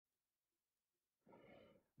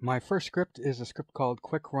My first script is a script called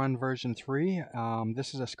Quick Run version 3.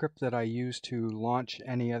 This is a script that I use to launch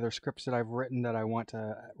any other scripts that I've written that I want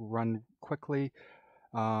to run quickly,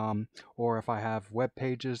 or if I have web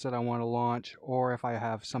pages that I want to launch, or if I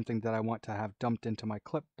have something that I want to have dumped into my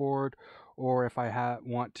clipboard, or if I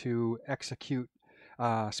want to execute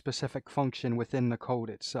a specific function within the code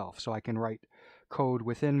itself. So I can write code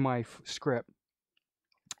within my script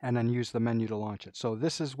and then use the menu to launch it. So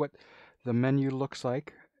this is what the menu looks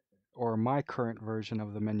like, or my current version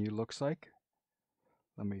of the menu looks like.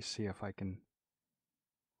 Let me see if I can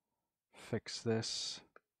fix this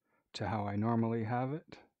to how I normally have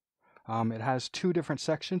it. It has two different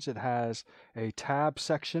sections. It has a tab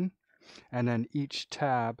section, and then each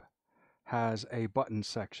tab has a button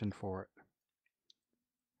section for it.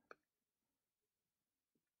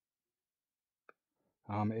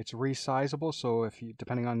 It's resizable, so if you,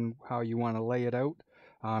 depending on how you want to lay it out,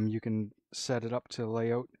 you can set it up to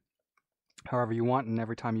layout however you want, and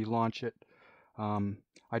every time you launch it,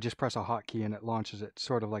 I just press a hotkey and it launches it,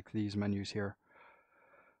 sort of like these menus here.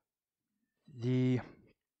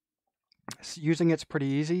 Using it's pretty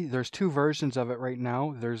easy. There's two versions of it right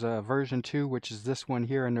now. There's a version 2, which is this one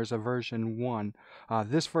here, and there's a version 1.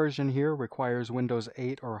 This version here requires Windows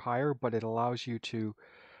 8 or higher, but it allows you to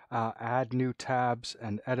add new tabs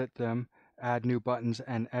and edit them, add new buttons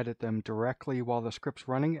and edit them directly while the script's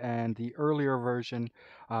running. And the earlier version,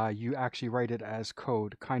 you actually write it as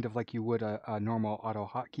code, kind of like you would a normal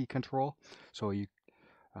AutoHotkey control. So you,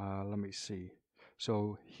 let me see.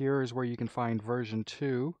 So here is where you can find version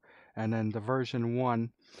 2, and then the version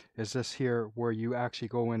 1 is this here where you actually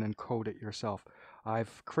go in and code it yourself.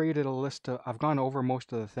 I've created a list of, I've gone over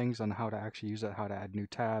most of the things on how to actually use it, how to add new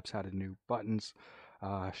tabs, how to add new buttons,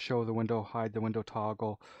 show the window, hide the window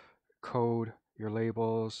toggle, code your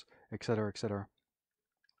labels, etc.,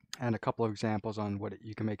 and a couple of examples on what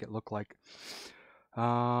you can make it look like.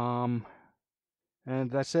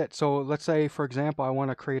 And that's it. So let's say, for example, I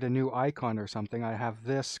want to create a new icon or something. I have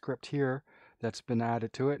this script here that's been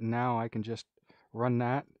added to it, and now I can just run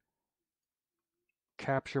that,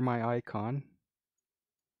 capture my icon,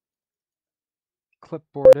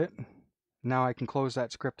 clipboard it. Now I can close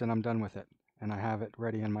that script and I'm done with it, and I have it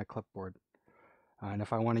ready in my clipboard. And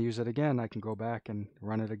if I want to use it again, I can go back and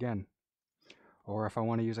run it again. Or if I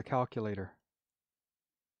want to use a calculator,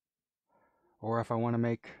 or if I want to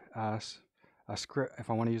make a script,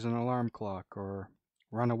 if I want to use an alarm clock or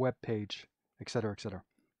run a web page, etc.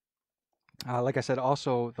 Like I said,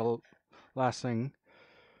 also the last thing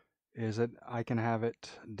is that I can have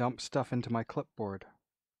it dump stuff into my clipboard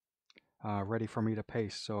ready for me to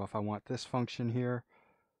paste. So if I want this function here,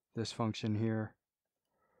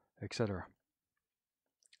 etc.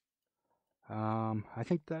 I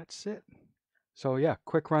think that's it. So yeah,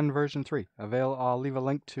 Quick Run version 3. I'll leave a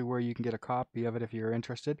link to where you can get a copy of it if you're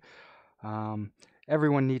interested.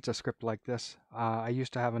 Everyone needs a script like this. I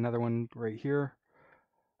used to have another one right here,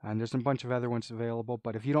 and there's a bunch of other ones available,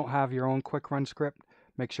 but if you don't have your own Quick Run script,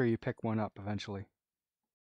 make sure you pick one up eventually.